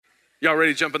Y'all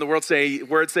ready to jump in the world? Say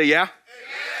yeah?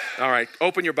 All right,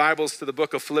 open your Bibles to the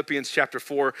book of Philippians chapter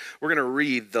 4. We're going to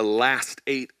read the last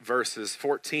 8 verses,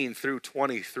 14 through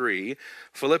 23.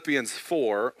 Philippians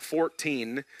 4,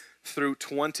 14 through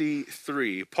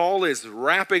 23. Paul is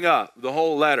wrapping up the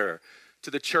whole letter to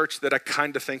the church that I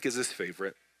kind of think is his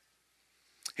favorite.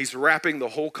 He's wrapping the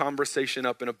whole conversation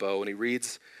up in a bow, and it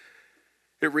reads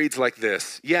like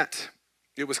this: "Yet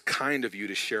it was kind of you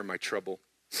to share my trouble.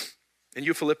 And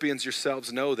you Philippians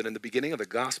yourselves know that in the beginning of the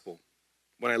gospel,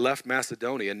 when I left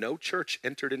Macedonia, no church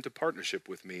entered into partnership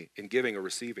with me in giving or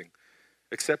receiving,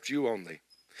 except you only.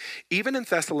 Even in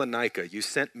Thessalonica, you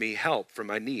sent me help for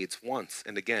my needs once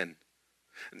and again.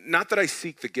 Not that I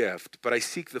seek the gift, but I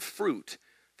seek the fruit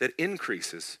that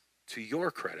increases to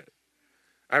your credit.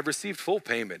 I've received full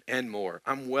payment and more.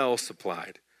 I'm well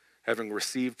supplied, having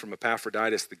received from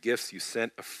Epaphroditus the gifts you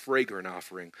sent, a fragrant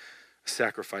offering, a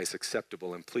sacrifice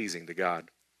acceptable and pleasing to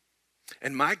God.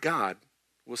 And my God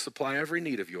will supply every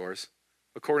need of yours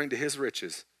according to his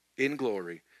riches in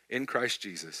glory in Christ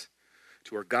Jesus.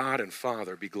 To our God and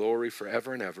Father be glory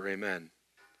forever and ever. Amen.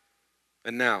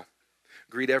 And now,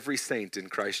 greet every saint in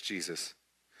Christ Jesus.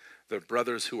 The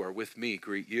brothers who are with me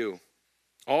greet you.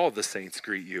 All the saints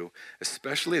greet you,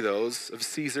 especially those of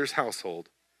Caesar's household.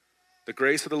 The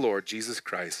grace of the Lord Jesus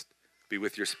Christ be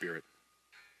with your spirit."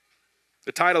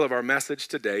 The title of our message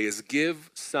today is Give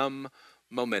Some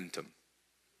Momentum.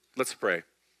 Let's pray.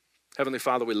 Heavenly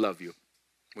Father, we love you.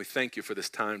 We thank you for this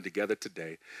time together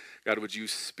today. God, would you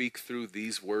speak through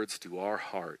these words to our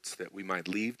hearts that we might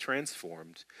leave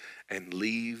transformed and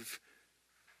leave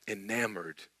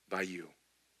enamored by you.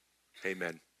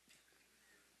 Amen.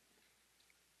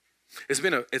 It's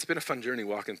been a fun journey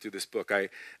walking through this book.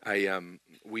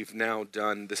 We've now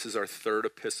done, this is our third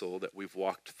epistle that we've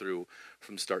walked through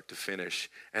from start to finish,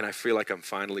 and I feel like I'm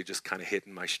finally just kind of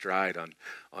hitting my stride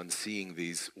on seeing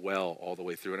these well all the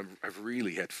way through, and I've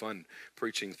really had fun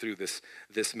preaching through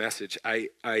this message.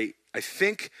 I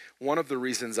think one of the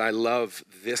reasons I love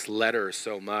this letter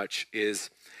so much is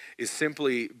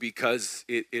simply because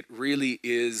it really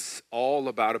is all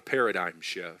about a paradigm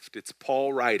shift. It's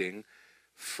Paul writing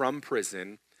from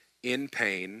prison, in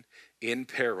pain, in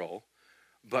peril,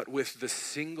 but with the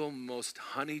single most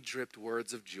honey-dripped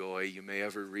words of joy you may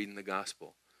ever read in the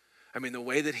gospel. I mean, the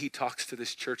way that he talks to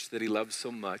this church that he loves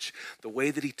so much, the way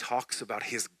that he talks about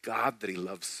his God that he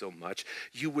loves so much,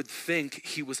 you would think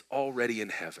he was already in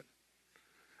heaven.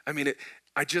 I mean,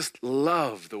 I just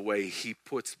love the way he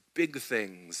puts big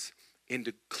things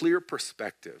into clear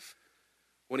perspective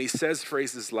when he says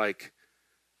phrases like,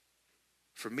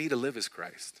 "For me to live is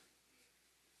Christ,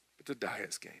 but to die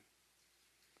is gain."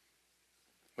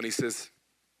 When he says,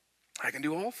 "I can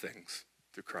do all things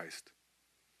through Christ."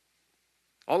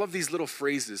 All of these little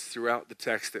phrases throughout the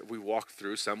text that we walked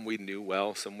through, some we knew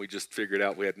well, some we just figured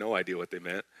out we had no idea what they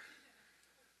meant,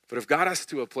 but have got us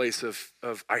to a place of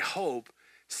I hope,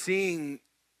 seeing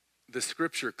the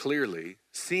scripture clearly,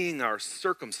 seeing our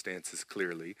circumstances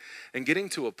clearly, and getting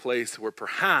to a place where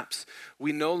perhaps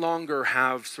we no longer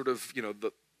have sort of,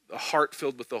 the heart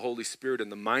filled with the Holy Spirit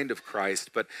and the mind of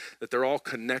Christ, but that they're all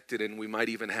connected, and we might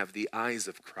even have the eyes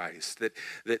of Christ. That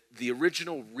the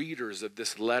original readers of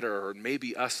this letter, or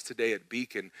maybe us today at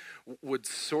Beacon, would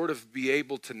sort of be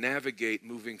able to navigate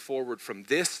moving forward from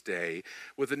this day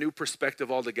with a new perspective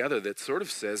altogether that sort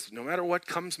of says, no matter what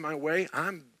comes my way,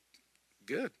 I'm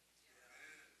good.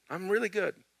 I'm really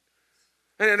good.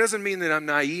 And it doesn't mean that I'm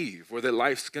naive or that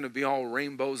life's going to be all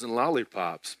rainbows and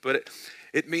lollipops, but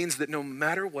it means that no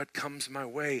matter what comes my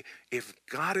way, if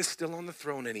God is still on the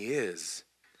throne, and he is,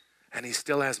 and he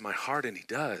still has my heart, and he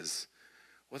does,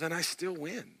 well, then I still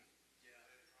win.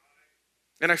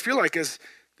 And I feel like as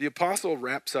the apostle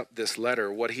wraps up this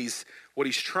letter, what he's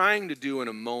trying to do in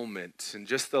a moment, in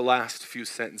just the last few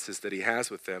sentences that he has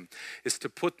with them, is to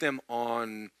put them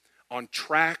on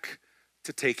track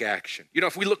to take action.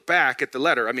 If we look back at the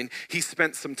letter, I mean, he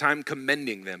spent some time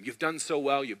commending them. You've done so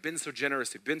well. You've been so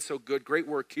generous. You've been so good. Great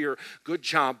work here. Good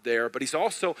job there. But he's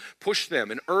also pushed them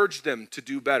and urged them to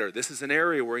do better. This is an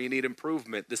area where you need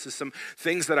improvement. This is some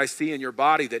things that I see in your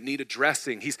body that need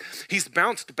addressing. He's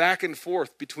bounced back and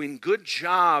forth between good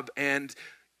job and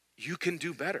you can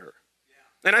do better.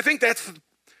 Yeah. And I think that's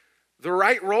the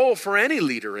right role for any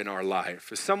leader in our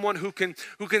life, is someone who can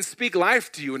speak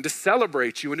life to you and to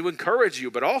celebrate you and to encourage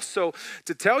you, but also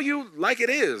to tell you like it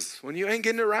is when you ain't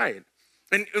getting it right.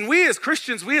 And we as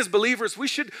Christians, we as believers, we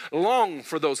should long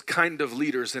for those kind of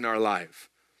leaders in our life.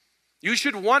 You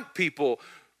should want people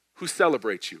who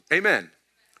celebrate you. Amen.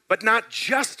 But not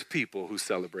just people who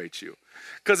celebrate you.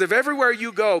 Because if everywhere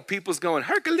you go, people's going,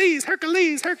 Hercules,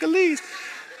 Hercules, Hercules,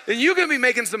 then you're going to be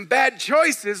making some bad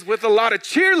choices with a lot of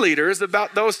cheerleaders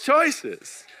about those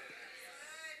choices.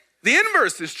 The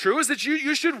inverse is true, is that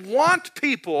you should want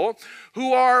people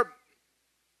who are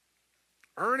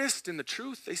earnest in the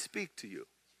truth they speak to you.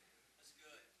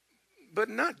 But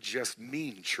not just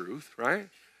mean truth, right?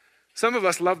 Some of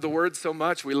us love the word so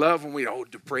much. We love when oh,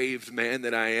 depraved man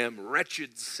that I am,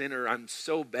 wretched sinner, I'm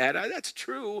so bad. That's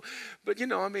true. But,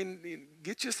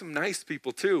 get you some nice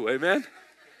people too, amen?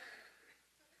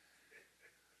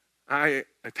 I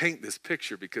paint this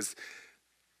picture because,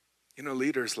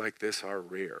 leaders like this are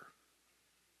rare.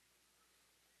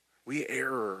 We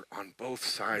err on both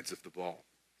sides of the ball.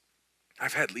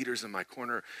 I've had leaders in my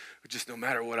corner who just, no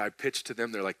matter what I pitch to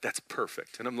them, they're like, that's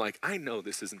perfect. And I'm like, I know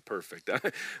this isn't perfect. I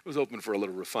was open for a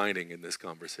little refining in this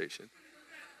conversation.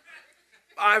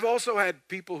 I've also had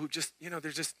people who just, they're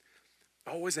just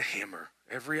always a hammer.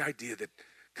 Every idea that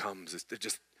comes,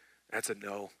 that's a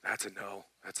no, that's a no,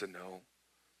 that's a no.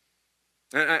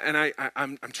 And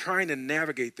I'm trying to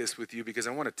navigate this with you because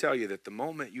I want to tell you that the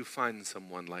moment you find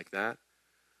someone like that,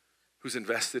 who's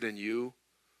invested in you,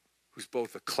 who's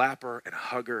both a clapper and a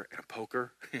hugger and a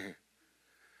poker,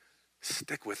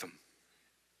 stick with them.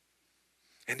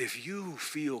 And if you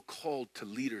feel called to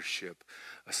leadership,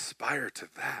 aspire to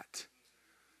that.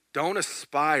 Don't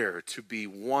aspire to be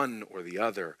one or the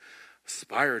other.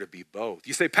 Aspire to be both.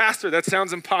 You say, Pastor, that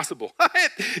sounds impossible.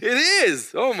 It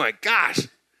is. Oh my gosh.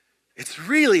 It's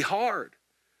really hard.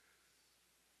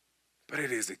 But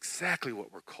it is exactly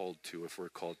what we're called to if we're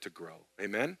called to grow.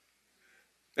 Amen?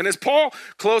 And as Paul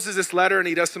closes this letter and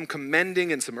he does some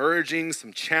commending and some urging,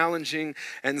 some challenging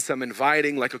and some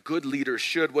inviting like a good leader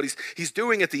should, what he's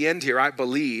doing at the end here, I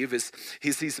believe, is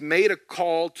he's made a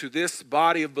call to this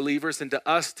body of believers and to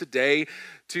us today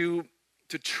to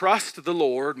trust the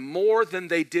Lord more than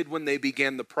they did when they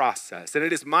began the process. And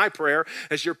it is my prayer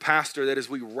as your pastor that as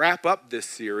we wrap up this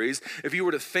series, if you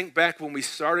were to think back when we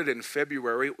started in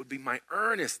February, it would be my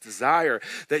earnest desire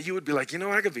that you would be like,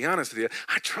 I could be honest with you,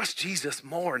 I trust Jesus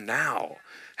more now,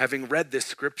 having read this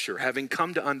scripture, having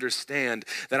come to understand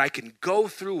that I can go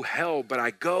through hell, but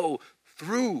I go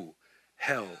through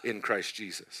hell in Christ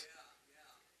Jesus.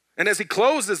 And as he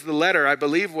closes the letter, I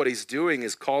believe what he's doing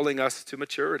is calling us to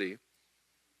maturity.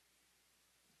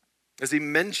 As he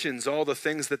mentions all the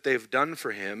things that they've done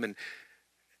for him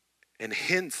and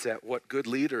hints at what good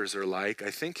leaders are like,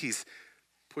 I think he's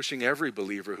pushing every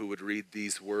believer who would read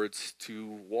these words to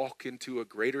walk into a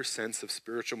greater sense of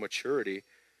spiritual maturity.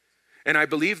 And I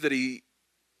believe that he,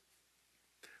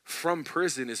 from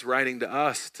prison, is writing to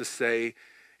us to say,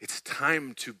 it's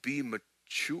time to be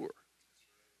mature.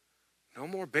 No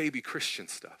more baby Christian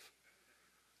stuff.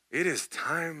 It is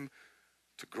time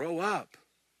to grow up.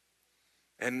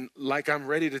 And like I'm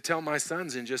ready to tell my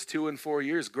sons in just 2 and 4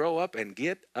 years, grow up and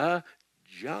get a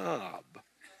job.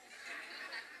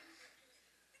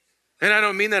 And I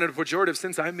don't mean that in a pejorative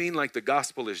sense. I mean like the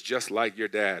gospel is just like your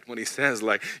dad. When he says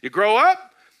like, you grow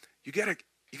up, you gotta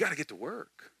get to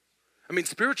work. I mean,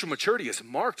 spiritual maturity is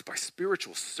marked by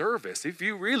spiritual service. If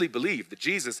you really believe that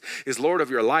Jesus is Lord of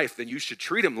your life, then you should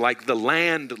treat him like the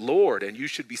landlord, and you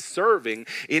should be serving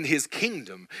in his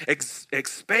kingdom,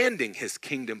 expanding his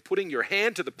kingdom, putting your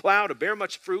hand to the plow to bear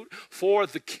much fruit for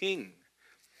the king.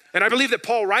 And I believe that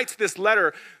Paul writes this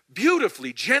letter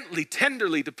beautifully, gently,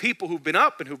 tenderly to people who've been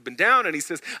up and who've been down. And he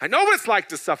says, I know what it's like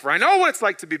to suffer. I know what it's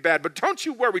like to be bad, but don't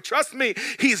you worry. Trust me.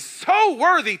 He's so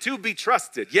worthy to be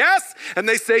trusted. Yes? And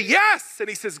they say, yes. And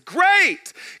he says,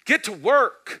 great. Get to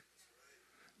work.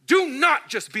 Do not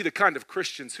just be the kind of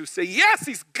Christians who say, yes,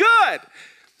 he's good.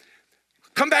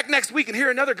 Come back next week and hear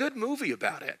another good movie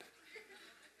about it.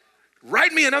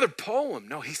 Write me another poem.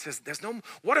 No, he says,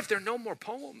 what if there are no more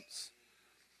poems?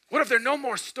 What if there are no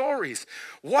more stories?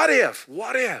 What if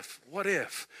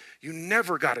you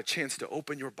never got a chance to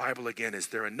open your Bible again? Is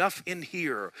there enough in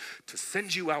here to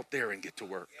send you out there and get to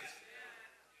work?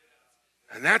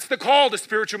 And that's the call to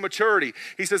spiritual maturity.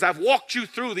 He says, I've walked you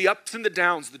through the ups and the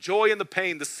downs, the joy and the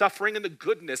pain, the suffering and the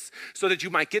goodness, so that you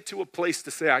might get to a place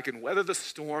to say, I can weather the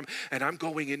storm, and I'm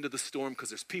going into the storm because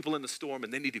there's people in the storm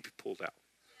and they need to be pulled out.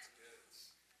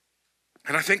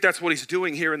 And I think that's what he's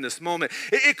doing here in this moment.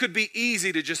 It could be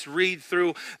easy to just read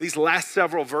through these last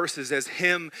several verses as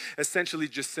him essentially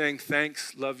just saying,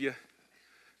 thanks, love you.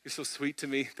 You're so sweet to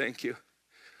me. Thank you.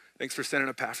 Thanks for sending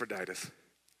Epaphroditus.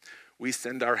 We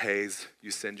send our haze.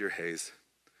 You send your haze.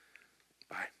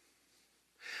 Bye.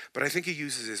 But I think he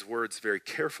uses his words very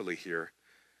carefully here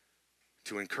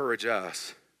to encourage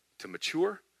us to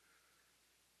mature,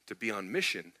 to be on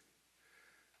mission,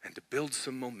 and to build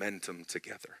some momentum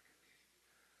together.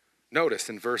 Notice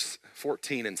in verse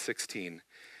 14 and 16,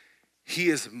 he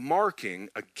is marking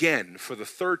again for the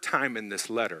third time in this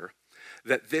letter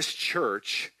that this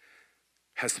church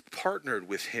has partnered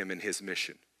with him in his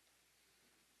mission.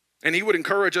 And he would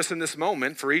encourage us in this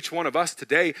moment, for each one of us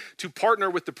today, to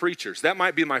partner with the preachers. That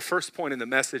might be my first point in the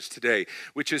message today,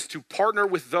 which is to partner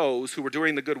with those who are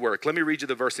doing the good work. Let me read you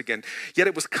the verse again. Yet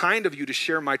it was kind of you to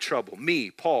share my trouble, me,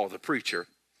 Paul, the preacher.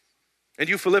 And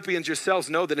you Philippians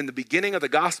yourselves know that in the beginning of the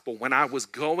gospel, when I was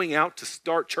going out to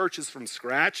start churches from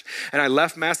scratch and I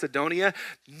left Macedonia,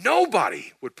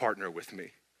 nobody would partner with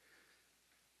me.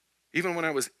 Even when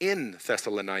I was in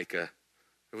Thessalonica,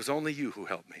 it was only you who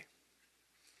helped me.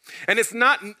 And it's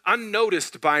not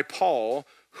unnoticed by Paul,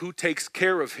 who takes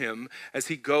care of him as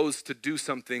he goes to do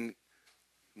something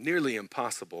nearly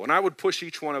impossible. And I would push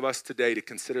each one of us today to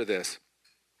consider this.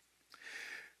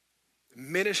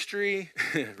 Ministry,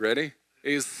 ready,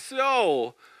 is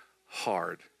so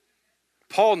hard.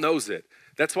 Paul knows it.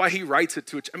 That's why he writes it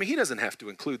to, he doesn't have to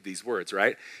include these words,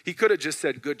 right? He could have just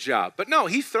said, good job. But no,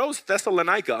 he throws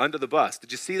Thessalonica under the bus.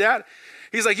 Did you see that?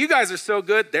 He's like, you guys are so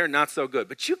good, they're not so good.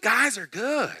 But you guys are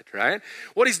good, right?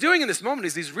 What he's doing in this moment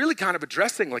is he's really kind of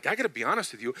addressing, like, I got to be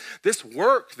honest with you, this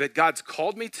work that God's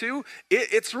called me to,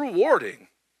 it's rewarding.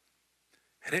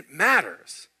 And it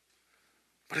matters.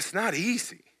 But it's not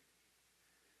easy.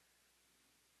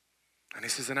 And he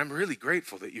says, and I'm really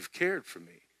grateful that you've cared for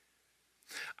me.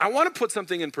 I want to put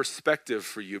something in perspective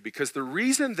for you, because the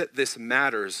reason that this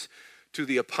matters to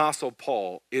the Apostle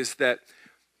Paul is that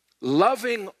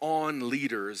loving on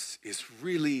leaders is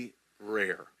really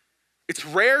rare. It's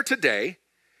rare today,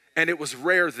 and it was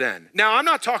rare then. Now, I'm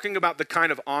not talking about the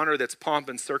kind of honor that's pomp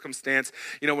and circumstance,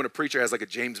 when a preacher has like a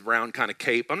James Brown kind of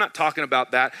cape. I'm not talking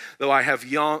about that, though I've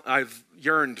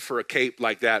yearned for a cape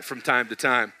like that from time to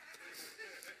time.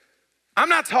 I'm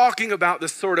not talking about the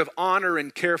sort of honor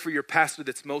and care for your pastor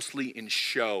that's mostly in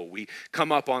show. We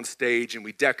come up on stage and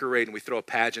we decorate and we throw a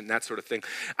pageant and that sort of thing.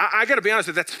 I got to be honest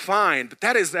with you, that's fine, but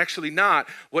that is actually not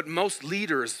what most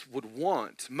leaders would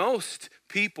want. Most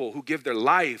people who give their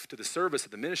life to the service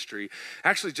of the ministry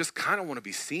actually just kind of want to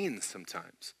be seen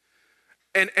sometimes.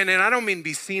 And I don't mean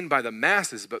be seen by the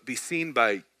masses, but be seen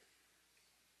by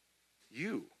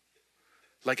you.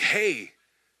 Like, hey,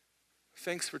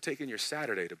 thanks for taking your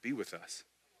Saturday to be with us.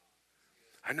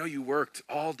 I know you worked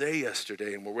all day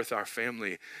yesterday and we're with our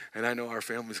family, and I know our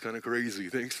family's kind of crazy.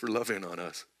 Thanks for loving on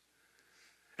us.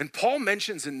 And Paul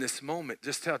mentions in this moment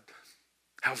just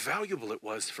how valuable it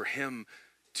was for him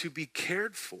to be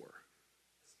cared for.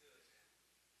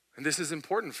 And this is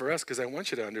important for us because I want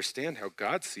you to understand how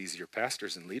God sees your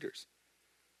pastors and leaders.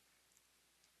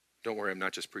 Don't worry, I'm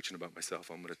not just preaching about myself.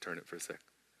 I'm going to turn it for a sec.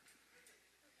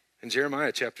 In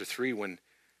Jeremiah chapter 3, when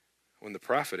the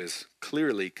prophet is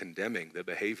clearly condemning the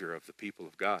behavior of the people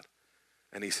of God,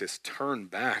 and he says, turn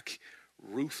back,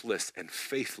 ruthless and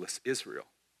faithless Israel.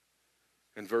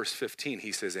 In verse 15,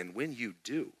 he says, and when you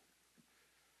do,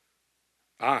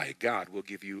 I, God, will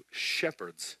give you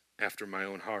shepherds after my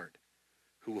own heart,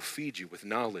 who will feed you with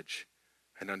knowledge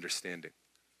and understanding.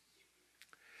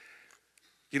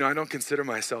 I don't consider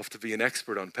myself to be an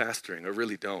expert on pastoring. I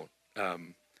really don't.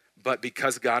 But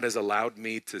because God has allowed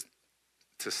me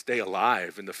to stay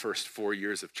alive in the first 4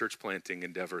 years of church planting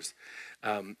endeavors,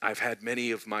 I've had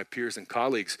many of my peers and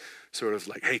colleagues sort of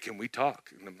like, hey, can we talk?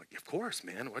 And I'm like, of course,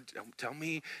 man. Tell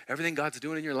me everything God's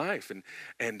doing in your life. And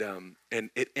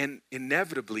it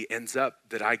inevitably ends up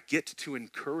that I get to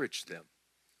encourage them.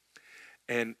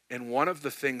 And one of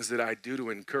the things that I do to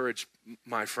encourage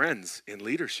my friends in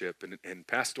leadership and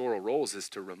pastoral roles is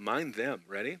to remind them,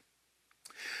 ready?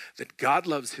 That God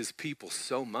loves his people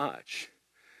so much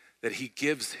that he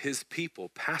gives his people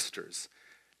pastors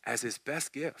as his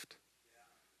best gift.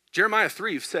 Jeremiah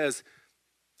 3 says,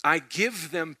 I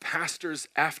give them pastors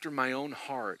after my own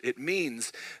heart. It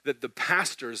means that the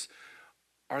pastors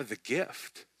are the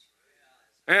gift.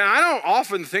 And I don't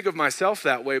often think of myself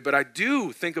that way, but I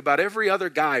do think about every other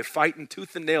guy fighting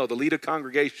tooth and nail to lead a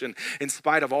congregation in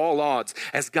spite of all odds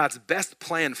as God's best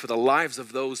plan for the lives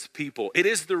of those people. It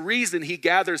is the reason he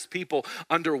gathers people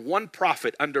under one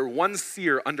prophet, under one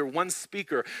seer, under one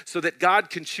speaker, so that God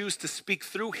can choose to speak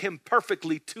through him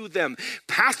perfectly to them.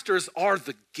 Pastors are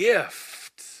the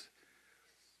gift.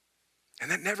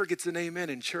 And that never gets an amen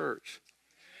in church.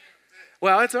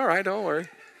 Well, it's all right, don't worry.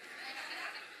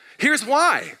 Here's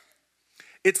why.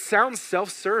 It sounds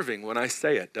self-serving when I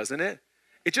say it, doesn't it?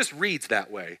 It just reads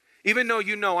that way. Even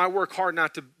though I work hard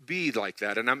not to be like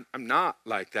that, and I'm not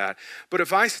like that. But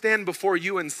if I stand before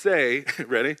you and say,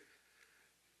 ready?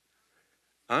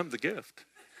 I'm the gift.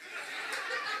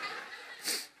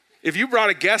 If you brought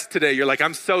a guest today, you're like,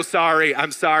 I'm so sorry,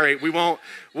 I'm sorry. We'll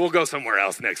go somewhere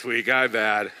else next week, I'm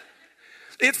bad.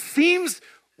 It seems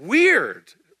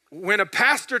weird when a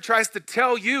pastor tries to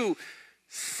tell you,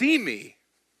 see me,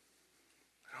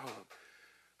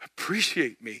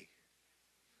 appreciate me.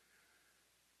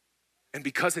 And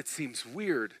because it seems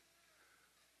weird,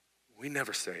 we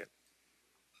never say it.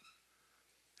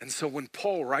 And so when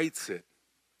Paul writes it,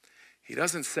 he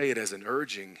doesn't say it as an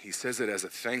urging, he says it as a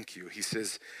thank you. He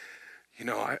says,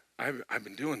 I've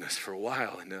been doing this for a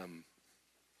while, and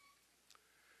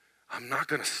I'm not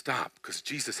going to stop because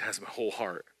Jesus has my whole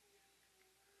heart.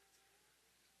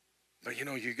 But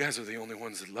you guys are the only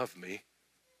ones that love me.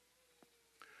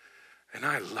 And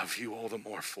I love you all the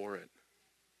more for it.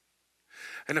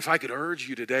 And if I could urge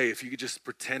you today, if you could just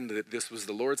pretend that this was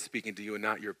the Lord speaking to you and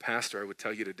not your pastor, I would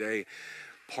tell you today,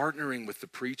 partnering with the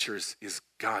preachers is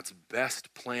God's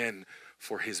best plan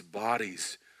for his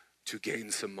bodies to gain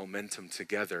some momentum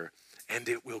together. And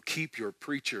it will keep your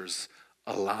preachers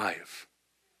alive.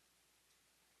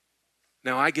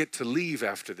 Now I get to leave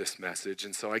after this message,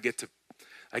 and so I get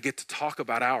to talk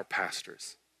about our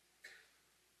pastors.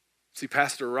 See,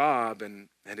 Pastor Rob and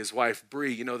his wife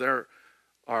Bree, they're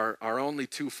our only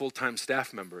 2 full-time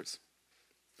staff members.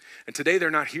 And today they're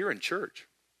not here in church.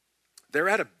 They're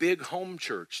at a big home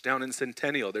church down in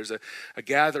Centennial. There's a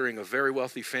gathering of very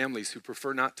wealthy families who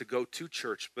prefer not to go to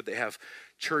church, but they have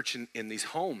church in these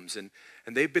homes. And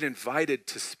they've been invited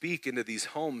to speak into these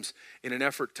homes in an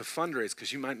effort to fundraise,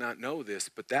 because you might not know this,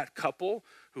 but that couple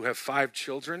who have 5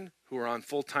 children who are on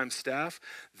full-time staff,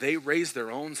 they raise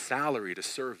their own salary to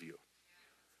serve you.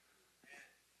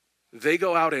 They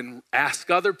go out and ask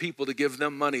other people to give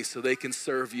them money so they can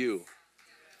serve you.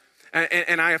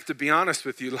 And I have to be honest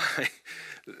with you,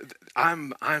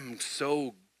 I'm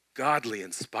so godly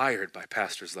inspired by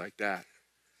pastors like that.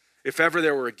 If ever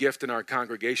there were a gift in our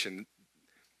congregation,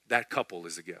 that couple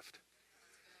is a gift.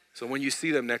 So when you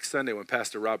see them next Sunday when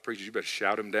Pastor Rob preaches, you better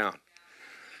shout him down.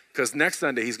 Because next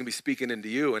Sunday he's going to be speaking into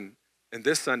you, and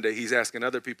this Sunday he's asking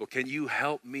other people, can you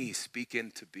help me speak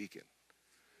into Beacon?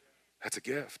 That's a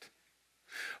gift.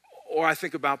 Or I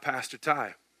think about Pastor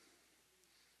Ty.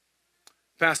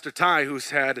 Pastor Ty, who's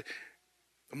had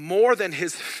more than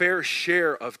his fair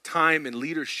share of time in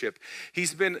leadership.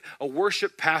 He's been a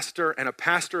worship pastor and a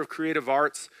pastor of creative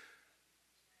arts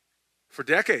for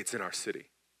decades in our city.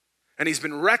 And he's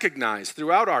been recognized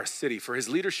throughout our city for his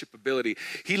leadership ability.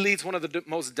 He leads one of the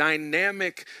most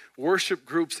dynamic worship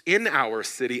groups in our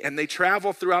city, and they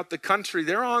travel throughout the country.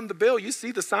 They're on the bill. You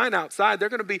see the sign outside. They're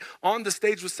going to be on the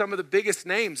stage with some of the biggest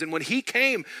names. And when he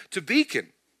came to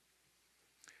Beacon,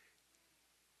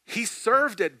 he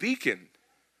served at Beacon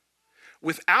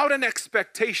without an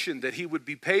expectation that he would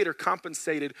be paid or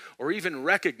compensated or even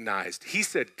recognized. He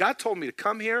said, God told me to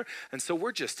come here, and so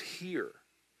we're just here.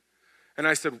 And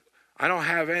I said, I don't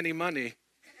have any money.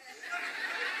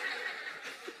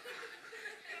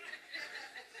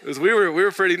 Because we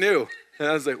were pretty new. And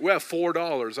I was like, we have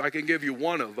 $4. I can give you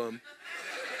one of them.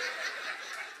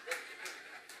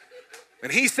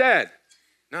 And he said,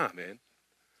 nah, man.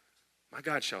 My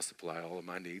God shall supply all of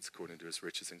my needs according to his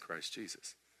riches in Christ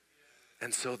Jesus.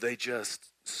 And so they just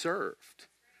served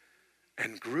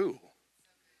and grew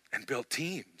and built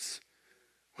teams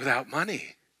without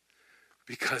money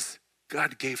because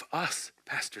God gave us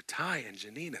Pastor Ty and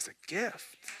Janine as a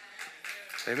gift.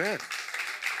 Amen.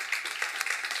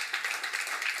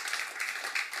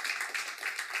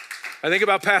 I think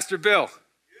about Pastor Bill.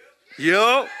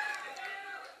 Yo.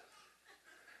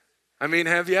 I mean,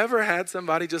 have you ever had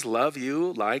somebody just love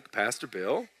you like Pastor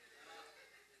Bill?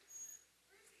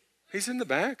 He's in the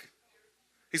back.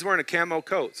 He's wearing a camo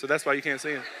coat, so that's why you can't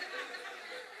see him.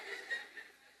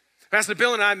 Pastor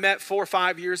Bill and I met 4 or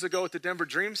 5 years ago at the Denver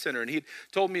Dream Center, and he'd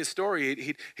told me a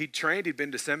story. He'd trained, he'd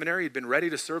been to seminary, he'd been ready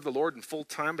to serve the Lord in full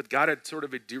time, but God had sort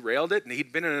of derailed it, and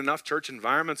he'd been in enough church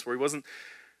environments where he wasn't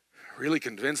really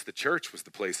convinced the church was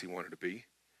the place he wanted to be.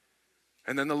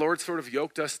 And then the Lord sort of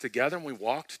yoked us together, and we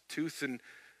walked tooth and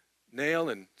nail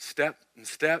and step and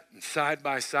side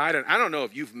by side. And I don't know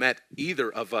if you've met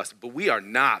either of us, but we are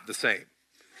not the same,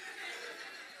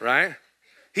 right?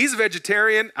 He's a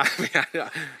vegetarian. I mean,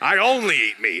 I only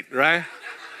eat meat, right?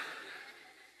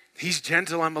 He's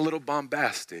gentle. I'm a little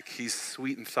bombastic. He's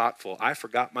sweet and thoughtful. I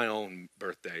forgot my own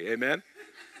birthday. Amen?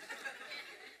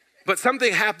 But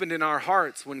something happened in our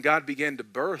hearts when God began to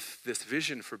birth this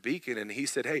vision for Beacon. And he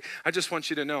said, hey, I just want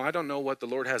you to know, I don't know what the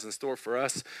Lord has in store for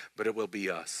us, but it will be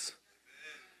us.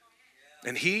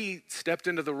 And he stepped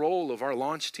into the role of our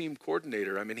launch team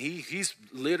coordinator. I mean, he's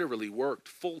literally worked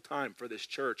full time for this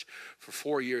church for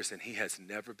 4 years, and he has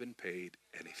never been paid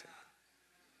anything.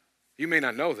 You may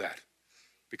not know that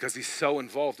because he's so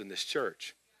involved in this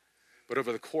church. But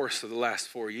over the course of the last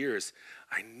 4 years,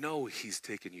 I know he's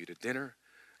taken you to dinner.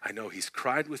 I know he's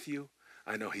cried with you.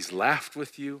 I know he's laughed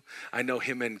with you. I know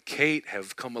him and Kate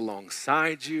have come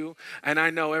alongside you. And I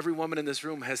know every woman in this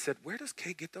room has said, where does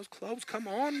Kate get those clothes? Come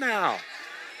on now.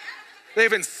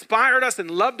 They've inspired us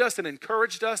and loved us and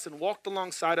encouraged us and walked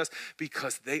alongside us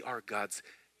because they are God's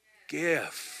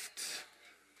gift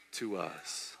to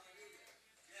us.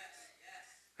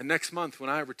 And next month when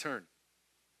I return,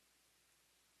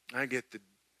 I get the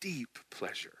deep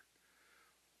pleasure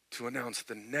to announce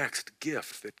the next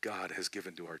gift that God has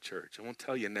given to our church. I won't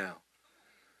tell you now,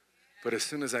 but as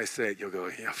soon as I say it, you'll go,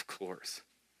 yeah, of course.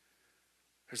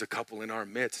 There's a couple in our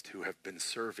midst who have been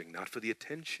serving, not for the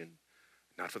attention,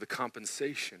 not for the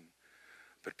compensation,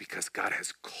 but because God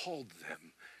has called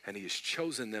them and he has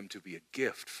chosen them to be a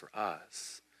gift for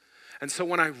us. And so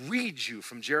when I read you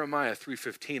from Jeremiah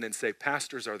 3:15 and say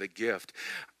pastors are the gift,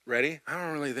 ready? I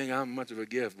don't really think I'm much of a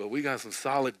gift, but we got some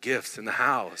solid gifts in the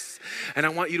house. And I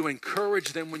want you to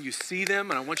encourage them when you see them,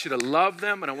 and I want you to love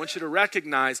them, and I want you to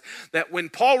recognize that when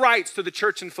Paul writes to the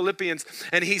church in Philippians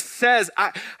and he says,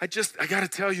 I got to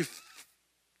tell you,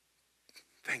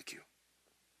 thank you.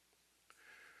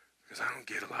 Because I don't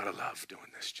get a lot of love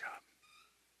doing this job.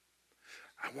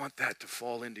 I want that to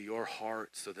fall into your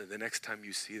heart so that the next time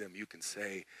you see them, you can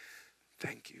say,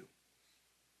 thank you.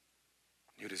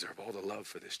 You deserve all the love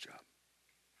for this job.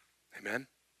 Amen?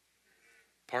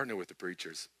 Partner with the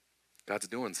preachers. God's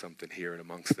doing something here and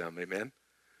amongst them. Amen?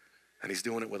 And he's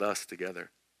doing it with us together.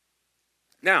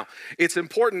 Now, it's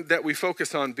important that we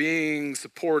focus on being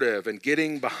supportive and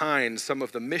getting behind some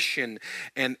of the mission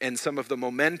and some of the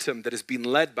momentum that is being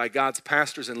led by God's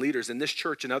pastors and leaders in this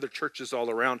church and other churches all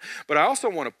around. But I also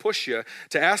want to push you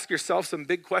to ask yourself some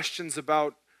big questions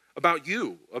about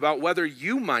you, about whether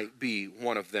you might be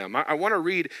one of them. I want to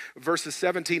read verses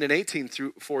 17 and 18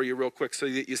 for you real quick so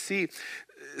that you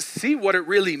see what it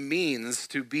really means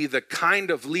to be the kind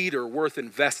of leader worth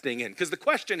investing in. Because the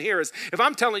question here is, if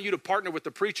I'm telling you to partner with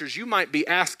the preachers, you might be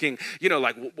asking,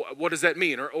 like, what does that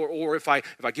mean? Or if I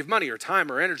give money or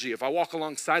time or energy, if I walk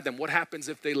alongside them, what happens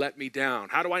if they let me down?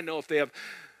 How do I know if they have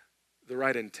the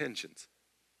right intentions?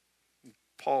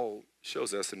 Paul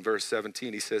shows us in verse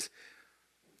 17, he says,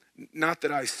 not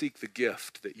that I seek the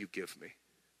gift that you give me,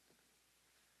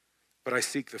 but I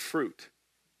seek the fruit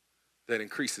that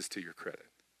increases to your credit.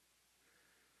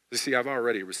 You see, I've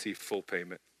already received full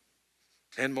payment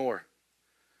and more.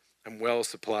 I'm well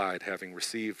supplied, having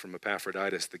received from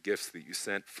Epaphroditus the gifts that you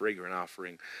sent, fragrant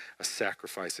offering, a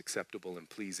sacrifice acceptable and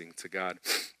pleasing to God.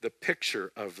 The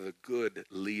picture of the good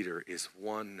leader is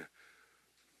one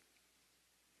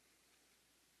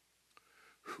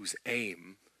whose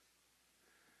aim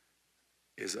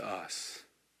is us.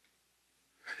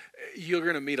 You're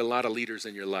going to meet a lot of leaders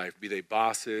in your life, be they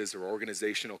bosses or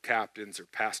organizational captains or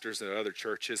pastors at other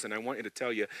churches. And I want you to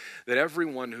tell you that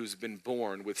everyone who's been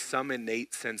born with some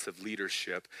innate sense of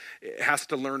leadership has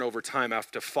to learn over time how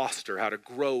to foster, how to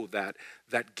grow that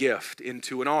gift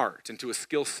into an art, into a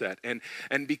skill set. And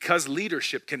because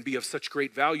leadership can be of such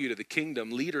great value to the kingdom,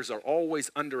 leaders are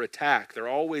always under attack. They're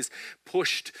always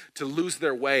pushed to lose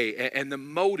their way. And the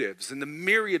motives and the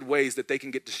myriad ways that they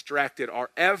can get distracted are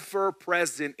ever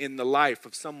present in the life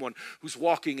of someone who's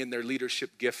walking in their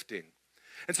leadership gifting.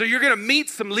 And so you're going to meet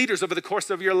some leaders over the course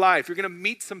of your life. You're going to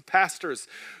meet some pastors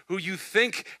who you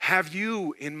think have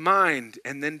you in mind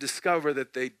and then discover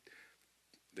that they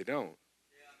don't.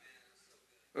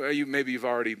 Maybe you've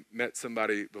already met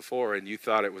somebody before and you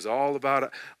thought it was all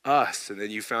about us, and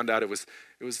then you found out it was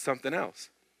something else.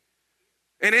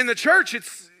 And in the church,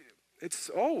 it's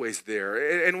always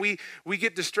there. And we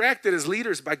get distracted as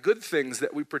leaders by good things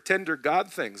that we pretend are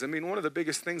God things. I mean, one of the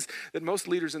biggest things that most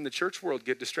leaders in the church world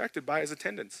get distracted by is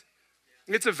attendance.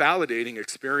 It's a validating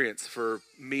experience for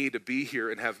me to be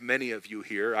here and have many of you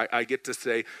here. I get to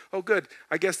say, oh, good,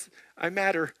 I guess I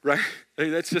matter, right? I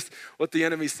mean, that's just what the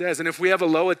enemy says. And if we have a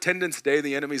low attendance day,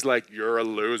 the enemy's like, you're a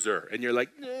loser. And you're like,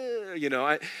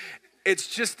 it's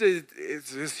just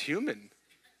human.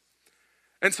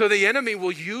 And so the enemy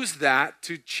will use that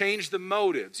to change the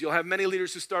motives. You'll have many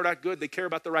leaders who start out good. They care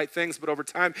about the right things, but over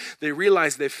time, they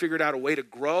realize they've figured out a way to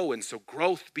grow, and so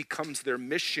growth becomes their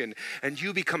mission, and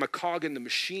you become a cog in the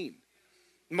machine.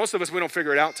 Most of us, we don't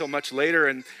figure it out till much later,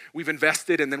 and we've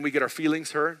invested, and then we get our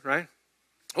feelings hurt, right?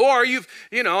 Or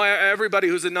everybody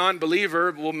who's a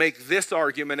non-believer will make this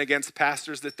argument against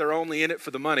pastors that they're only in it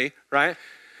for the money, right?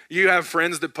 You have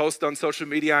friends that post on social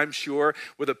media, I'm sure,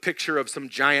 with a picture of some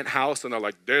giant house, and they're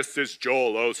like, this is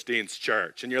Joel Osteen's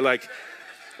church. And you're like,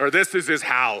 or this is his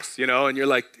house, and you're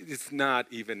like, it's not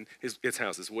even, his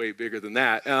house is way bigger than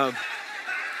that.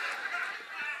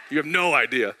 You have no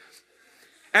idea.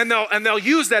 And they'll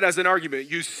use that as an argument.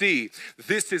 You see,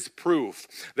 this is proof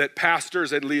that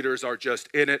pastors and leaders are just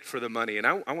in it for the money. And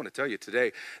I want to tell you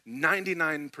today,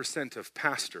 99% of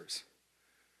pastors,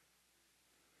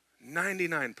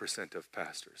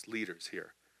 leaders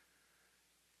here,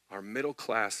 are middle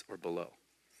class or below.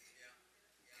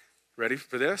 Ready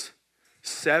for this?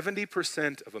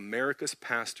 70% of America's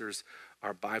pastors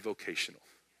are bivocational.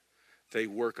 They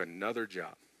work another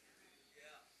job.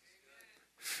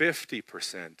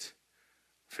 50%,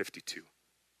 52,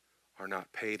 are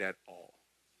not paid at all.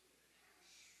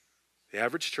 The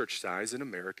average church size in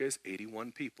America is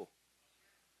 81 people.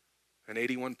 And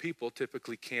 81 people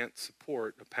typically can't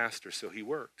support a pastor, so he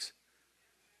works.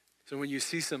 So when you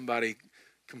see somebody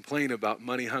complain about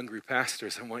money-hungry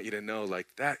pastors, I want you to know, like,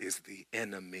 that is the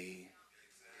enemy.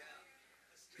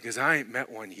 Because I ain't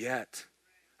met one yet.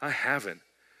 I haven't.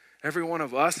 Every one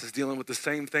of us is dealing with the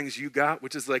same things you got,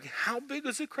 which is like, how big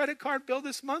is the credit card bill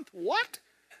this month? What?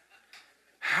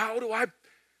 How do I?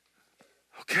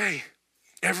 Okay.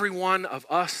 Every one of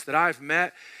us that I've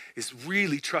met is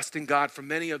really trusting God for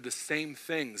many of the same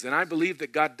things. And I believe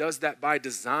that God does that by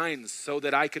design so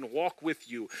that I can walk with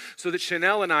you, so that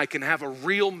Chanel and I can have a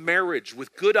real marriage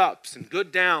with good ups and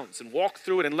good downs and walk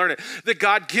through it and learn it. That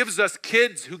God gives us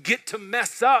kids who get to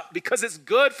mess up because it's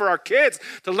good for our kids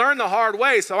to learn the hard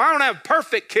way. So I don't have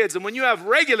perfect kids. And when you have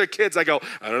regular kids, I go,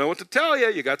 I don't know what to tell you.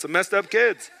 You got some messed up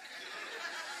kids.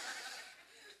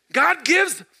 God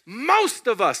gives most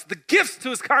of us the gifts to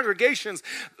his congregations,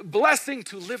 blessing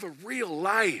to live a real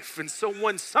life. And so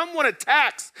when someone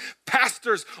attacks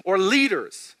pastors or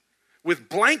leaders with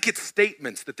blanket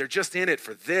statements that they're just in it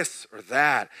for this or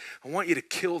that, I want you to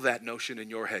kill that notion in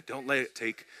your head. Don't let it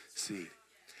take seed.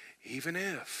 Even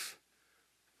if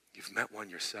you've met one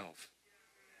yourself.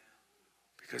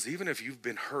 Because even if you've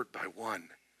been hurt by one,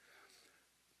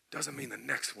 doesn't mean the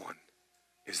next one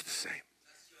is the same.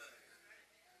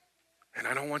 And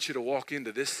I don't want you to walk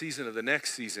into this season or the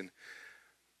next season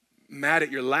mad at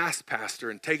your last pastor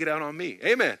and take it out on me.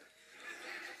 Amen.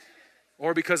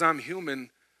 Or because I'm human,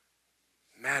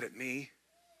 mad at me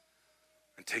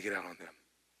and take it out on them.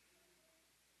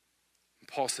 And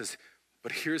Paul says,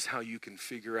 but here's how you can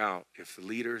figure out if the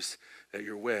leaders that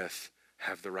you're with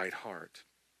have the right heart.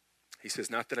 He says,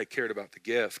 not that I cared about the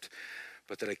gift,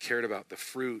 but that I cared about the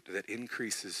fruit that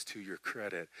increases to your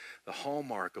credit. The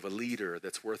hallmark of a leader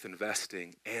that's worth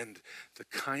investing and the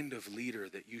kind of leader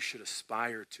that you should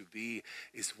aspire to be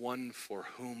is one for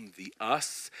whom the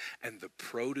us and the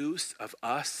produce of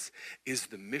us is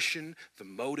the mission, the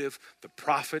motive, the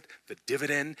profit, the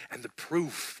dividend, and the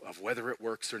proof of whether it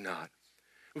works or not.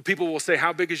 When people will say,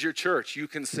 how big is your church? You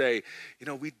can say,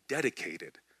 we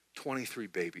dedicated 23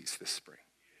 babies this spring.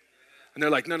 And they're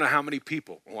like, no, how many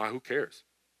people? Why, who cares?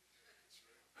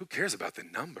 Who cares about the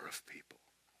number of people?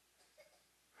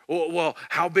 Well,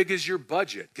 how big is your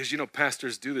budget? Because,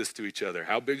 pastors do this to each other.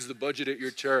 How big is the budget at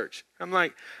your church? I'm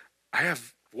like, I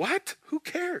have what? Who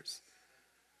cares?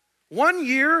 One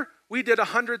year, we did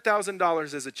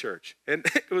 $100,000 as a church. And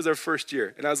it was our first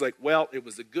year. And I was like, well, it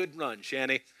was a good run,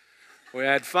 Shanny. We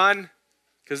had fun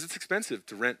because it's expensive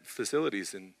to rent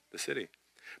facilities in the city.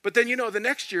 But then, the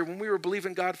next year when we were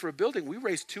believing God for a building, we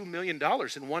raised $2 million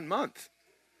in 1 month.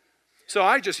 So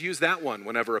I just use that one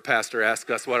whenever a pastor asks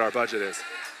us what our budget is.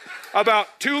 About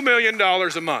 $2 million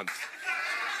a month.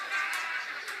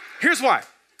 Here's why.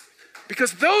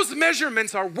 Because those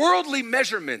measurements are worldly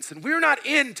measurements, and we're not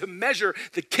in to measure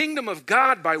the kingdom of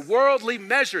God by worldly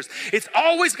measures. It's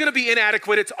always going to be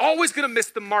inadequate. It's always going to miss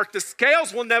the mark. The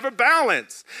scales will never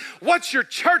balance. What's your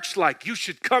church like? You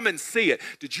should come and see it.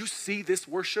 Did you see this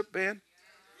worship band?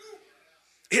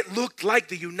 It looked like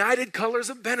the United Colors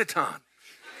of Benetton.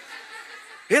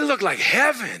 It looked like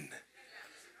heaven.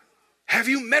 Have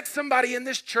you met somebody in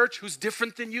this church who's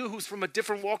different than you, who's from a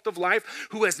different walk of life,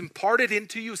 who has imparted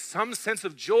into you some sense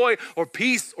of joy or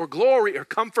peace or glory or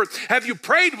comfort? Have you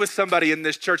prayed with somebody in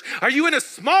this church? Are you in a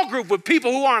small group with people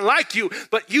who aren't like you,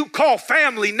 but you call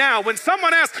family now? When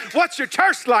someone asks, what's your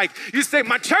church like? You say,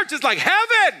 my church is like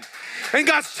heaven, and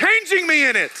God's changing me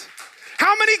in it.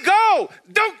 How many go?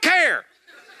 Don't care.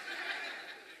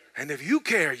 And if you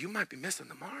care, you might be missing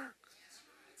the mark.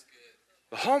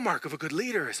 The hallmark of a good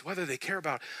leader is whether they care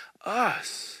about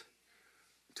us.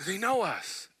 Do they know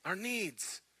us, our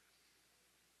needs?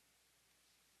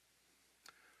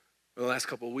 The last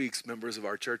couple of weeks, members of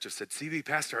our church have said, CB,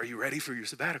 Pastor, are you ready for your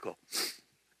sabbatical?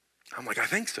 I'm like, I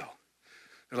think so.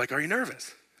 They're like, are you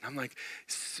nervous? And I'm like,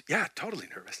 yeah, totally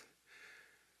nervous.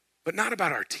 But not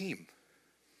about our team.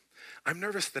 I'm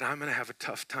nervous that I'm going to have a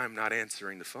tough time not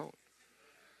answering the phone.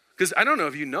 Because I don't know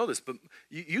if you know this, but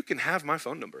you can have my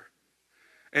phone number.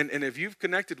 And if you've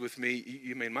connected with me,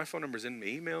 you mean my phone number's in my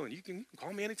email, and you can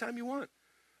call me anytime you want.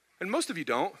 And most of you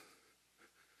don't.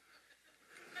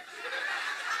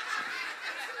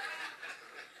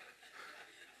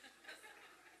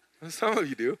 And some of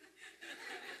you do.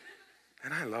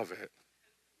 And I love it.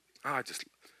 I just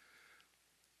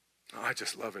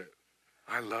love it.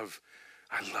 I love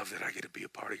that I get to be a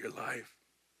part of your life.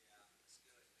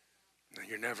 And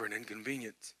you're never an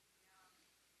inconvenience.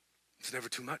 It's never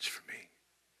too much for me.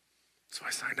 So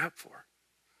I signed up for.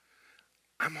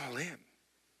 I'm all in.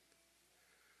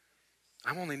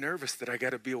 I'm only nervous that I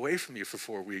got to be away from you for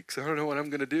 4 weeks. I don't know what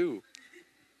I'm going to do.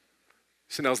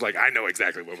 Chanel's like, I know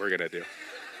exactly what we're going to do.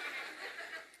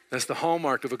 That's the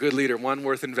hallmark of a good leader, one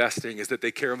worth investing, is that they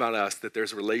care about us, that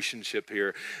there's relationship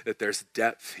here, that there's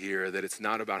depth here, that it's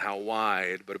not about how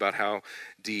wide, but about how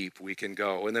deep we can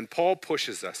go. And then Paul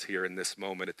pushes us here in this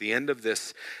moment. At the end of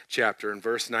this chapter, in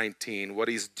verse 19, what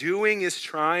he's doing is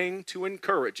trying to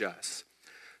encourage us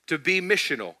to be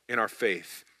missional in our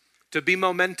faith, to be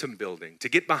momentum building, to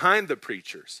get behind the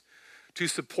preachers, to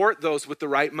support those with the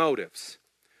right motives,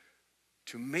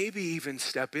 to maybe even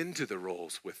step into the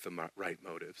roles with the right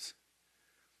motives.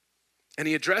 And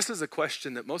he addresses a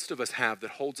question that most of us have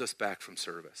that holds us back from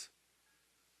service.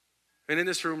 And in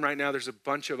this room right now, there's a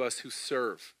bunch of us who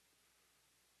serve.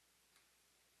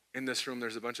 In this room,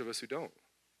 there's a bunch of us who don't.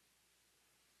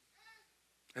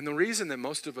 And the reason that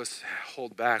most of us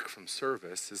hold back from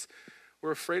service is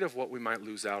we're afraid of what we might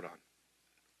lose out on.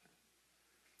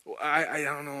 Well, I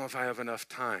don't know if I have enough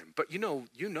time. But you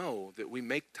know that we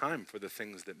make time for the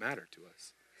things that matter to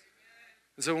us.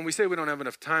 And so when we say we don't have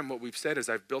enough time, what we've said is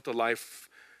I've built a life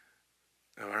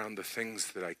around the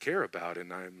things that I care about,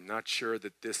 and I'm not sure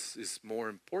that this is more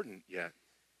important yet.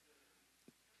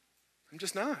 I'm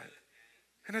just not.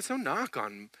 And it's no knock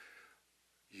on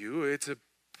you. It's a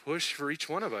push for each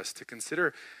one of us to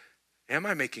consider, am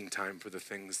I making time for the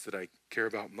things that I care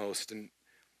about most? And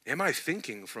am I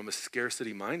thinking from a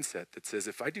scarcity mindset that says,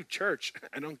 if I do church,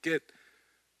 I don't get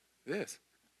this?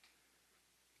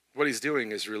 What he's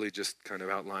doing is really just kind of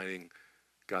outlining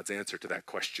God's answer to that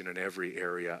question in every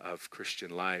area of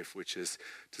Christian life, which is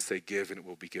to say, give and it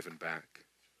will be given back.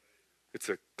 It's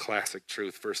a classic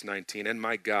truth, verse 19. And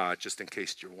my God, just in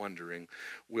case you're wondering,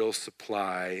 will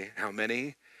supply how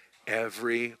many?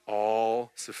 Every,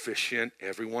 all sufficient,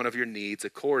 every one of your needs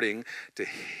according to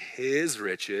his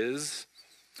riches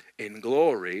in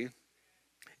glory,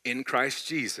 in Christ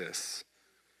Jesus.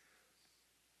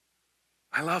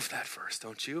 I love that verse,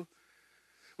 don't you?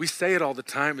 We say it all the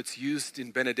time. It's used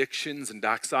in benedictions and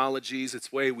doxologies.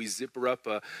 It's way we zipper up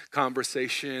a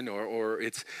conversation, or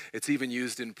it's even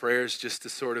used in prayers just to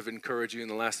sort of encourage you in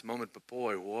the last moment. But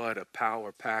boy, what a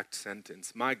power-packed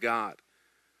sentence. My God,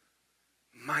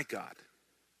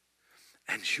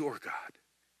 and your God,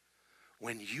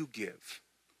 when you give,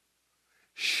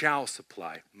 shall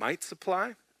supply. Might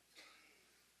supply?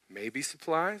 Maybe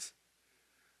supplies?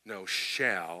 No,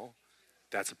 shall.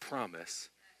 That's a promise.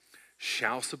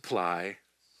 Shall supply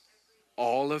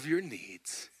all of your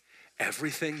needs,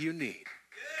 everything you need.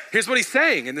 Here's what he's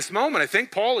saying in this moment. I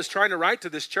think Paul is trying to write to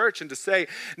this church and to say,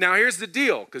 now here's the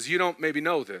deal, because you don't maybe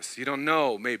know this. You don't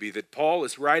know maybe that Paul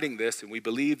is writing this, and we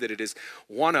believe that it is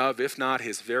one of, if not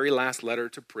his very last letter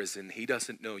to prison. He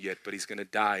doesn't know yet, but he's going to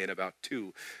die in about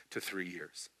 2 to 3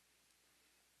 years.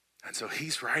 And so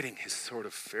he's writing his sort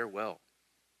of farewell.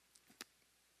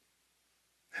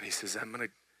 And he says, I'm going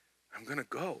to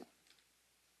go.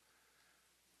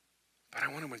 But I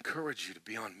want to encourage you to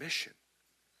be on mission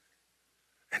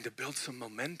and to build some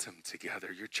momentum together.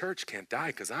 Your church can't die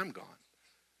because I'm gone.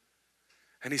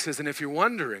 And he says, and if you're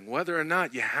wondering whether or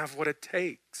not you have what it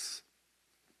takes,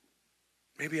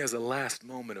 maybe as a last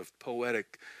moment of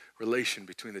poetic relation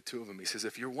between the two of them, he says,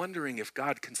 if you're wondering if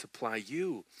God can supply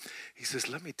you, he says,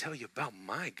 let me tell you about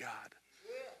my God.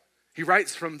 He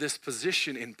writes from this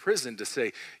position in prison to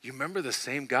say, you remember the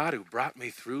same God who brought me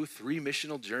through 3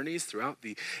 missional journeys throughout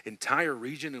the entire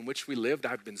region in which we lived?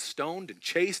 I've been stoned and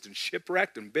chased and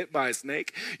shipwrecked and bit by a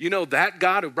snake. You know that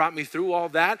God who brought me through all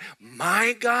that?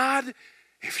 My God,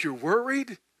 if you're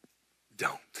worried,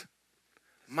 don't.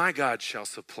 My God shall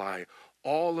supply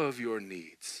all of your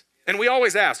needs. And we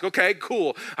always ask, okay,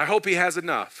 cool, I hope he has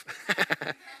enough.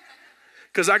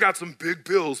 Because I got some big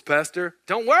bills, Pastor.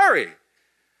 Don't worry.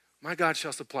 My God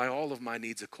shall supply all of my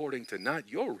needs according to not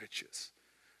your riches,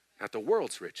 not the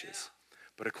world's riches,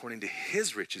 but according to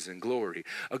his riches and glory,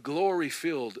 a glory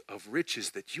filled of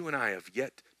riches that you and I have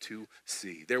yet to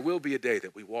see. There will be a day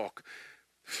that we walk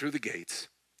through the gates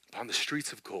on the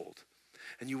streets of gold,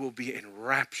 and you will be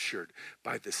enraptured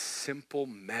by the simple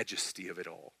majesty of it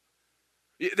all.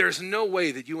 There's no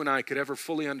way that you and I could ever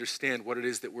fully understand what it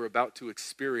is that we're about to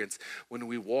experience when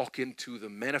we walk into the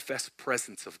manifest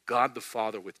presence of God the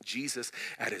Father with Jesus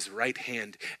at his right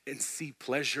hand and see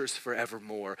pleasures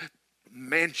forevermore,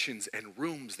 mansions and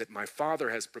rooms that my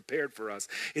Father has prepared for us.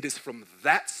 It is from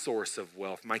that source of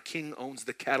wealth. My King owns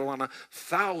the cattle on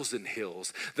 1,000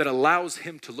 hills that allows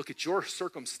him to look at your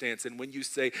circumstance. And when you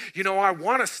say, I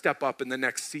want to step up in the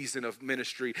next season of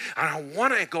ministry, and I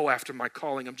want to go after my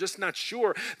calling, I'm just not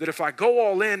sure that if I go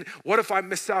all in, what if I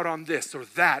miss out on this or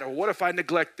that? Or what if I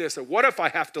neglect this? Or what if I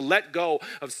have to let go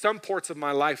of some parts of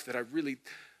my life that I really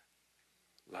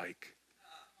like?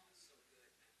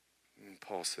 And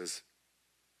Paul says,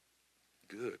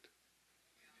 good.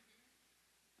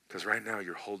 Because right now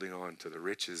you're holding on to the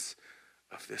riches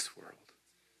of this world.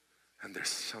 And there's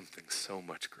something so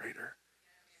much greater.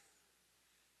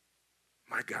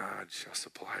 My God shall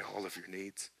supply all of your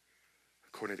needs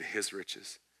according to his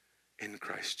riches in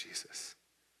Christ Jesus.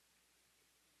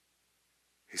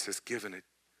 He says, given it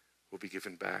will be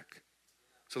given back.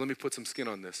 So let me put some skin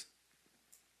on this.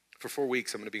 For 4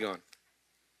 weeks, I'm going to be gone.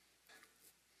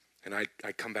 And I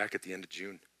come back at the end of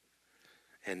June.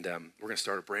 And we're going to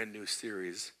start a brand new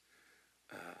series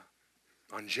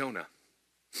on Jonah.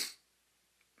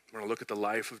 We're going to look at the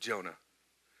life of Jonah.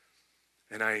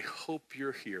 And I hope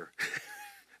you're here.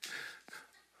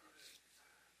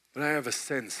 But I have a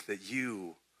sense that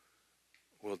you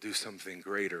will do something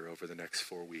greater over the next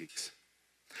 4 weeks.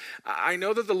 I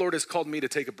know that the Lord has called me to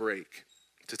take a break,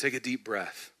 to take a deep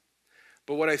breath.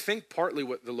 But what I think partly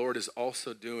what the Lord is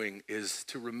also doing is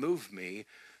to remove me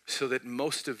so that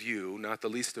most of you, not the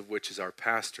least of which is our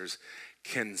pastors,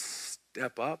 can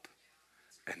step up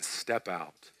and step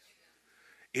out.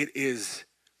 It is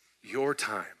your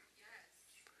time.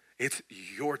 It's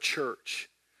your church.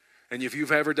 And if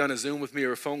you've ever done a Zoom with me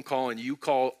or a phone call and you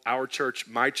call our church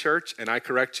my church and I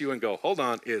correct you and go, hold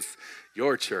on, it's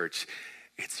your church.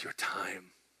 It's your time.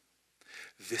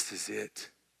 This is it.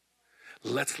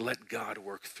 Let's let God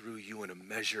work through you in a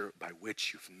measure by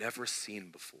which you've never seen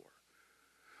before.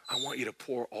 I want you to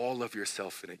pour all of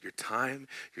yourself in it, your time,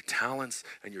 your talents,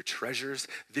 and your treasures.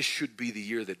 This should be the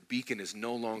year that Beacon is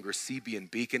no longer CB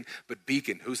and Beacon, but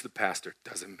Beacon, who's the pastor?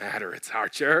 Doesn't matter, it's our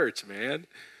church, man.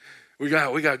 We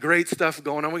got great stuff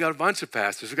going on. We got a bunch of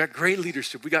pastors. We got great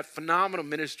leadership. We got phenomenal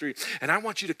ministry. And I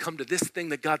want you to come to this thing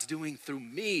that God's doing through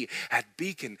me at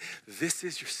Beacon. This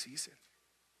is your season.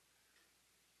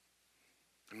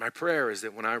 And my prayer is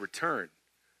that when I return,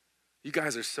 you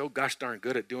guys are so gosh darn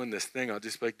good at doing this thing. I'll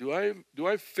just be like, do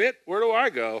I fit? Where do I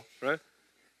go? Right?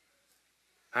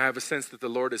 I have a sense that the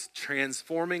Lord is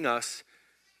transforming us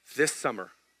this summer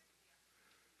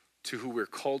to who we're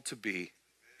called to be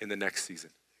in the next season.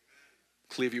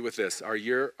 I'll leave you with this.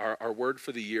 Our word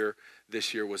for the year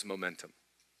this year was momentum.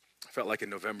 I felt like in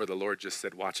November the Lord just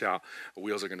said, watch out, the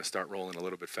wheels are going to start rolling a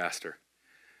little bit faster.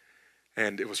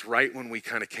 And it was right when we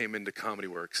kind of came into Comedy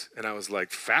Works, and I was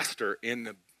like, faster in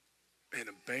a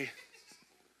bay?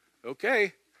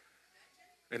 Okay.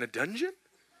 In a dungeon?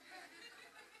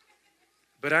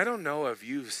 But I don't know if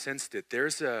you've sensed it.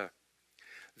 There's a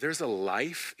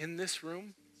life in this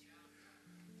room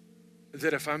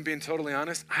that, if I'm being totally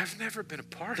honest, I've never been a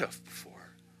part of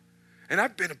before. And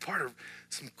I've been a part of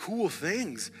some cool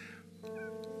things.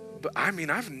 But I mean,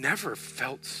 I've never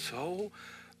felt so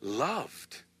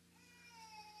loved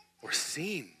or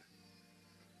seen.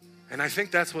 And I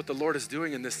think that's what the Lord is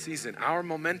doing in this season. Our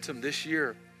momentum this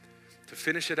year, to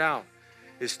finish it out,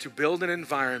 is to build an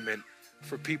environment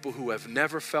for people who have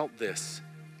never felt this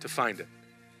to find it.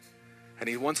 And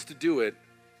he wants to do it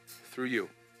through you.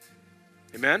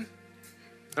 Amen?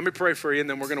 Let me pray for you, and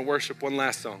then we're going to worship one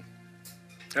last song.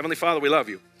 Heavenly Father, we love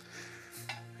you.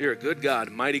 You're a good God,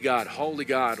 mighty God, holy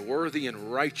God, worthy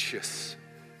and righteous.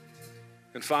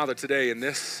 And Father, today in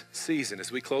this season,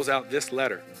 as we close out this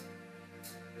letter,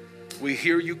 we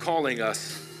hear you calling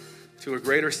us to a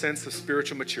greater sense of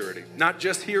spiritual maturity. Not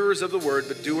just hearers of the word,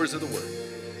 but doers of the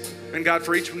word. And God,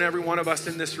 for each and every one of us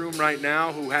in this room right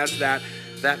now who has that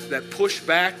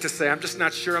pushback to say, I'm just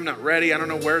not sure, I'm not ready, I don't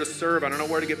know where to serve, I don't know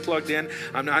where to get plugged in,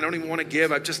 I don't even want to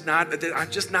give, I'm just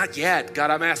not yet.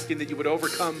 God, I'm asking that you would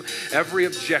overcome every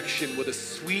objection with a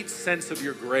sweet sense of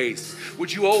your grace.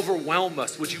 Would you overwhelm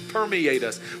us? Would you permeate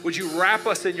us? Would you wrap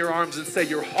us in your arms and say,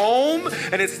 you're home,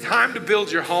 and it's time to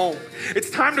build your home.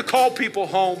 It's time to call people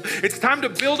home. It's time to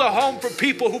build a home for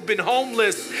people who've been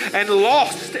homeless and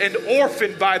lost and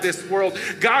orphaned by this world.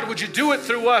 God, would you do it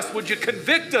through us? Would you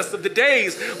convict us of the days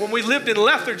days when we lived in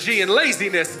lethargy and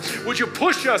laziness. Would you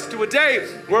push us to a day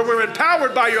where we're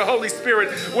empowered by your Holy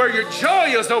Spirit, where your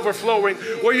joy is overflowing,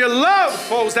 where your love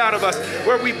flows out of us,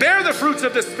 where we bear the fruits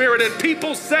of the Spirit and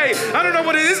people say, I don't know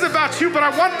what it is about you, but I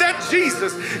want that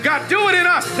Jesus. God, do it in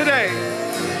us today.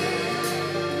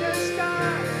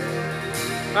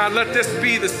 God, let this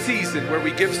be the season where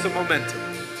we give some momentum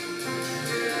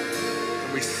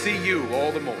and we see you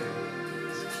all the more.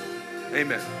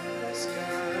 Amen.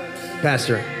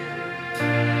 Pastor,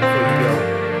 before you go,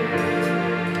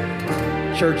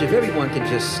 church, if everyone can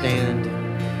just stand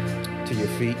to your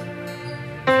feet.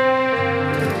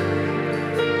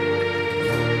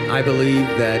 I believe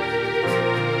that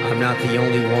I'm not the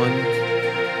only one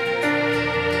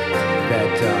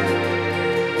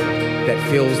that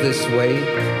feels this way.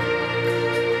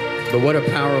 But what a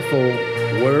powerful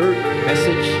word,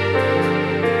 message,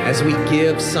 as we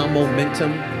give some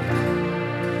momentum.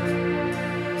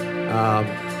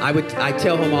 I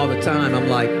tell him all the time, I'm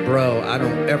like, bro, I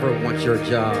don't ever want your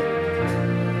job.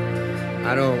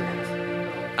 I don't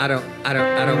want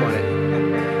it.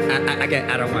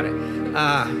 I don't want it.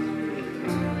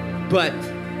 But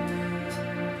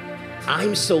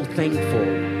I'm so thankful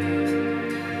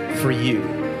for you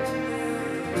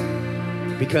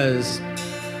because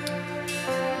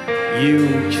you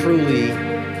truly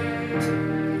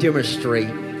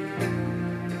demonstrate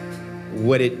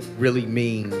what it really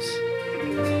means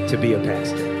to be a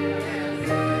pastor.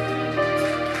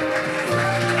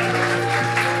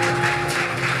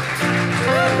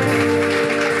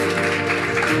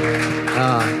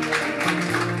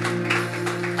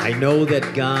 I know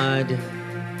that God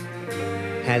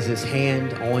has his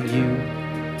hand on you.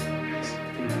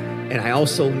 And I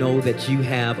also know that you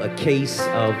have a case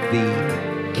of the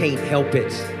can't help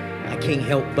it. I can't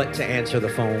help but to answer the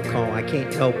phone call. I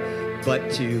can't help but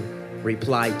to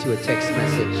reply to a text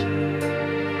message.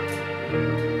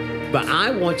 But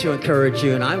I want to encourage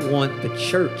you, and I want the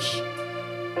church,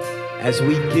 as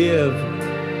we give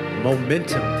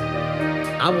momentum,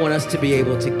 I want us to be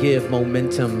able to give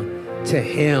momentum to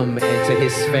him and to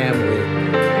his family,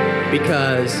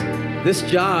 because this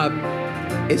job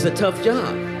is a tough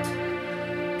job.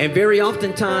 And very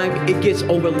oftentimes it gets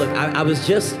overlooked. I was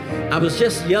just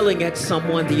yelling at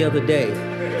someone the other day.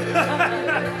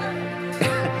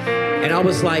 And I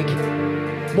was like,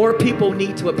 more people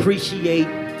need to appreciate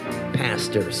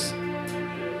pastors.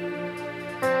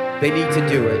 They need to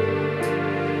do it.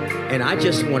 And I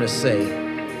just want to say,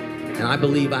 and I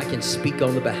believe I can speak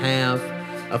on the behalf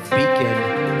of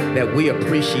Beacon, that we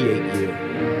appreciate you.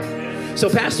 So,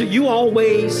 Pastor, you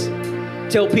always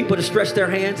tell people to stretch their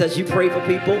hands as you pray for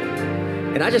people.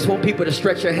 And I just want people to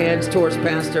stretch your hands towards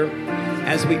Pastor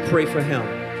as we pray for him.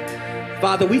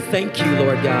 Father, we thank you,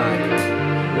 Lord God,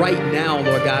 right now,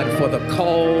 Lord God, for the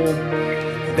call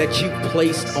that you've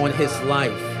placed on his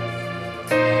life.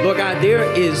 Lord God, there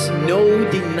is no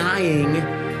denying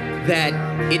that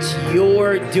it's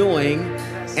your doing.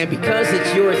 And because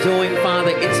it's your doing,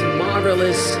 Father, it's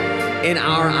marvelous in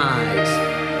our eyes.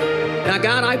 Now,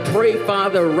 God, I pray,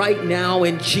 Father, right now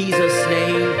in Jesus'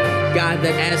 name, God,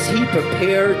 that as he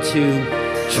prepared to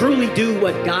truly do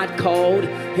what God called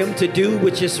him to do,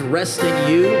 which is rest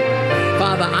in you,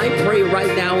 Father, I pray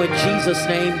right now in Jesus'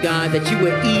 name, God, that you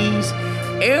would ease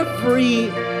every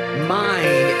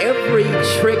mind, every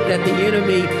trick that the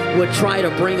enemy would try to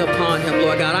bring upon him,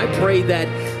 Lord God. I pray that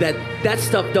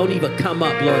stuff don't even come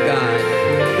up, Lord God.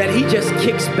 That he just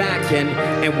kicks back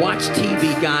and watch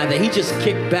TV, God. That he just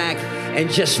kick back and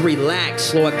just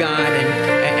relax, Lord God,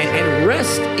 and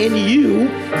rest in you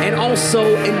and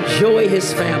also enjoy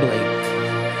his family.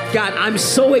 God, I'm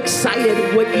so excited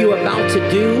what you're about to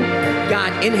do,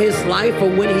 God, in his life or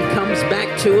when he comes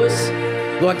back to us.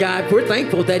 Lord God, we're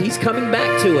thankful that he's coming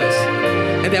back to us.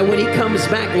 And that when he comes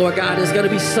back, Lord God, there's going to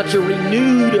be such a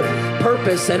renewed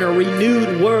purpose and a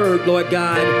renewed word, Lord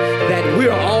God, that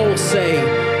we'll all say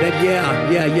that,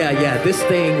 yeah, this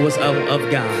thing was of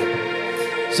God.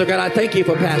 So, God, I thank you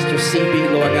for Pastor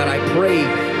CB, Lord God. I pray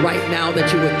right now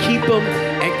that you would keep him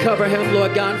and cover him,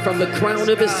 Lord God, from the crown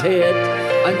of his head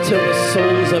until the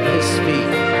soles of his feet.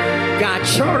 God,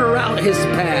 charter out his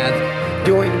path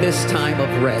during this time of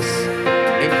rest.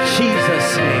 In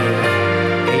Jesus' name.